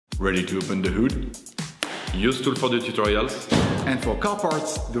Ready to open the hood? UseTool for the tutorials. And for car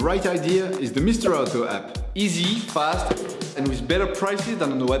parts, the right idea is the Mr. Auto app. Easy, fast, and with better prices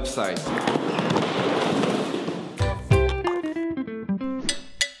than on the website.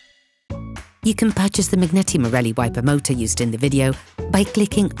 You can purchase the Magneti Marelli wiper motor used in the video by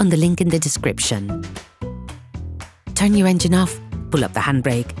clicking on the link in the description. Turn your engine off, pull up the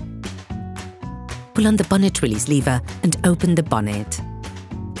handbrake, pull on the bonnet release lever and open the bonnet.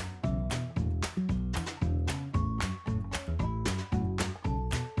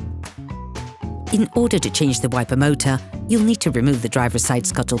 In order to change the wiper motor, you'll need to remove the driver's side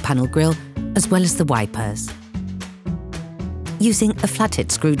scuttle panel grille as well as the wipers. Using a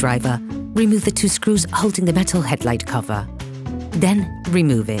flathead screwdriver, remove the two screws holding the metal headlight cover. Then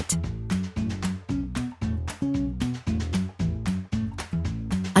remove it.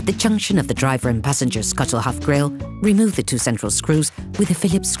 At the junction of the driver and passenger scuttle half grille, remove the two central screws with a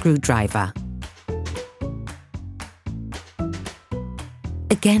Phillips screwdriver.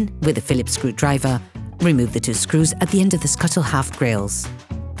 Again, with a Phillips screwdriver, remove the two screws at the end of the scuttle half grilles.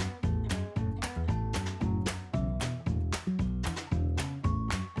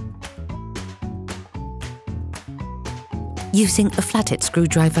 Using a flathead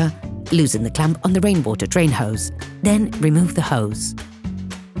screwdriver, loosen the clamp on the rainwater drain hose, then remove the hose.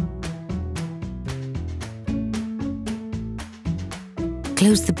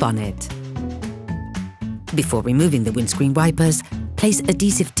 Close the bonnet. Before removing the windscreen wipers, place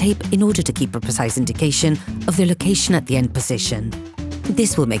adhesive tape in order to keep a precise indication of their location at the end position.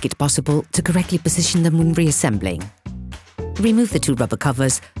 This will make it possible to correctly position them when reassembling. Remove the two rubber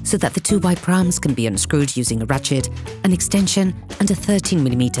covers so that the two wiper arms can be unscrewed using a ratchet, an extension and a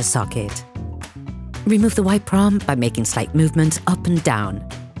 13mm socket. Remove the wiper arm by making slight movements up and down.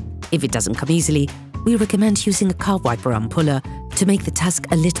 If it doesn't come easily, we recommend using a car wiper arm puller to make the task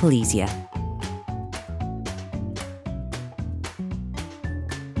a little easier.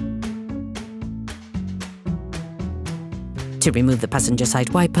 To remove the passenger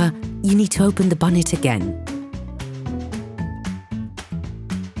side wiper, you need to open the bonnet again.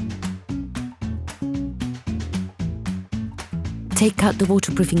 Take out the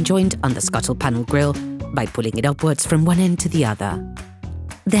waterproofing joint on the scuttle panel grille by pulling it upwards from one end to the other.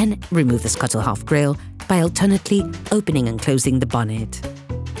 Then remove the scuttle half grille by alternately opening and closing the bonnet.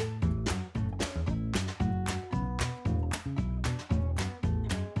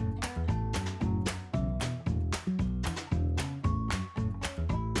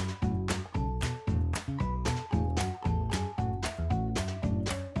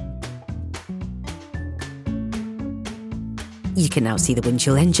 You can now see the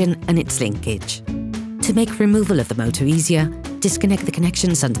windshield engine and its linkage. To make removal of the motor easier, disconnect the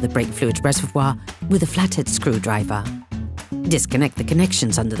connections under the brake fluid reservoir with a flathead screwdriver. Disconnect the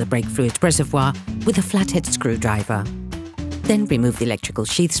connections under the brake fluid reservoir with a flathead screwdriver. Then remove the electrical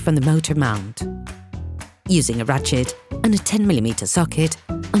sheaths from the motor mount. Using a ratchet and a 10mm socket,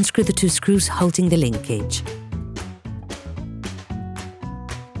 unscrew the two screws holding the linkage.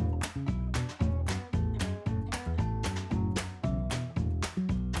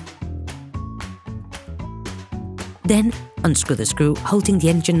 Then, unscrew the screw holding the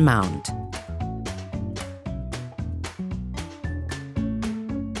engine mount.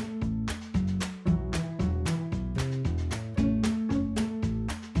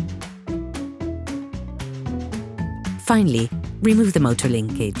 Finally, remove the motor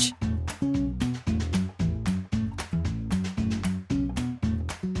linkage.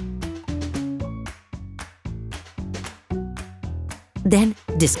 Then,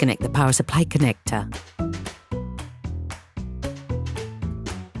 disconnect the power supply connector.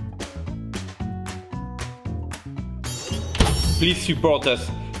 Please support us,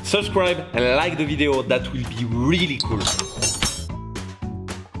 subscribe and like the video, that will be really cool.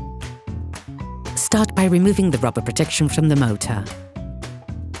 Start by removing the rubber protection from the motor.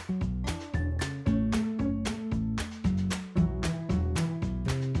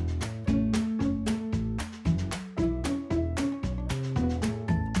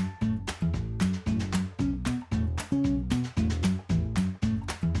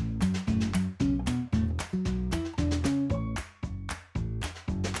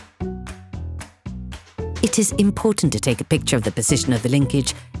 It is important to take a picture of the position of the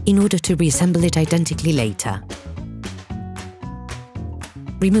linkage in order to reassemble it identically later.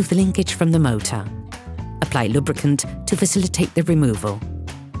 Remove the linkage from the motor. Apply lubricant to facilitate the removal.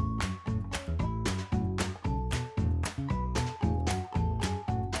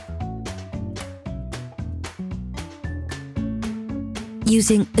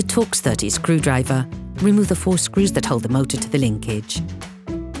 Using a Torx T30 screwdriver, remove the 4 screws that hold the motor to the linkage.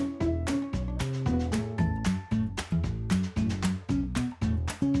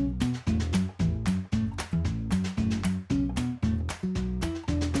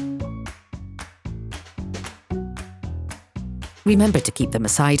 remember to keep them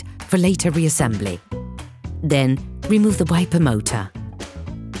aside for later reassembly. Then, remove the wiper motor.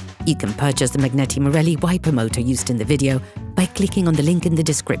 You can purchase the Magneti Marelli wiper motor used in the video by clicking on the link in the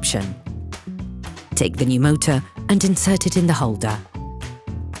description. Take the new motor and insert it in the holder.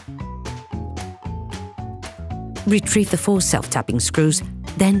 Retrieve the 4 self-tapping screws,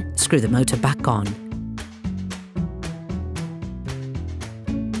 then screw the motor back on.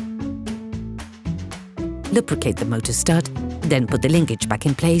 Lubricate the motor stud, then put the linkage back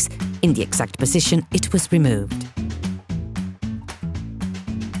in place in the exact position it was removed.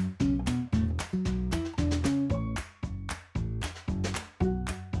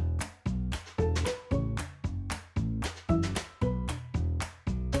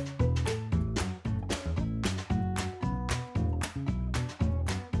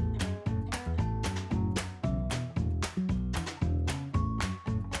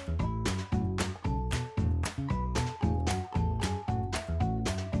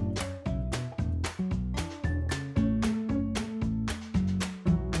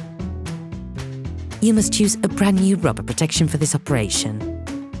 You must use a brand new rubber protection for this operation.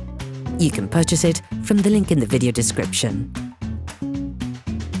 You can purchase it from the link in the video description.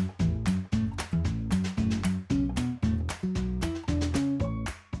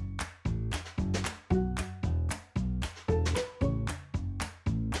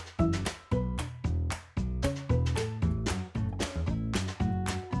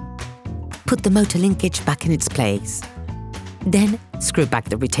 Put the motor linkage back in its place. Then screw back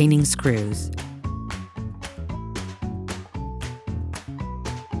the retaining screws.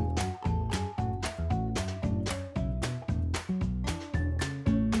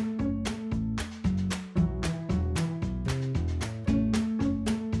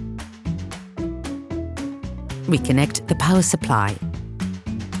 Reconnect the power supply.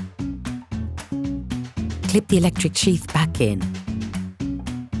 Clip the electric sheath back in.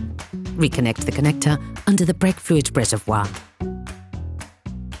 Reconnect the connector under the brake fluid reservoir.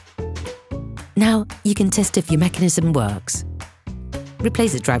 Now you can test if your mechanism works.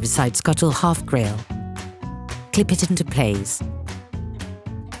 Replace the driver's side scuttle half grille. Clip it into place.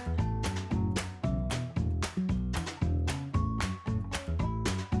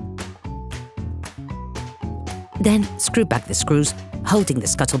 Then screw back the screws, holding the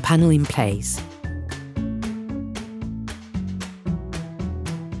scuttle panel in place.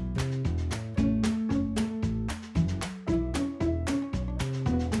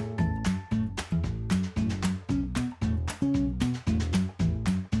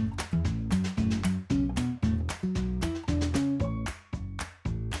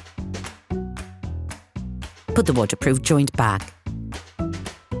 Put the waterproof joint back.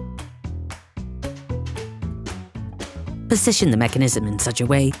 Position the mechanism in such a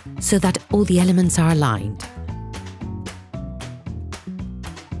way so that all the elements are aligned.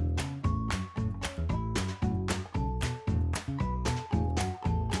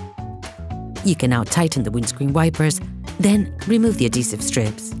 You can now tighten the windscreen wipers, then remove the adhesive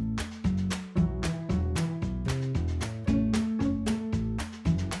strips.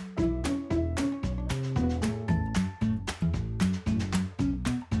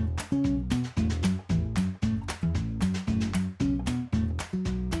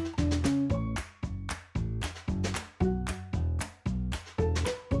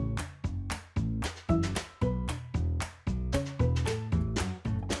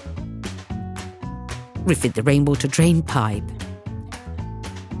 Refit the rainwater drain pipe.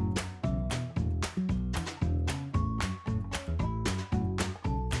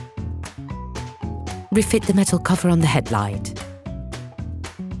 Refit the metal cover on the headlight.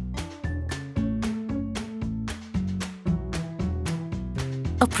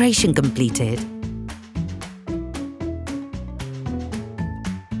 Operation completed.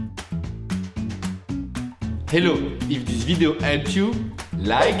 Hello, if this video helped you,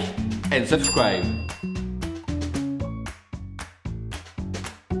 like and subscribe.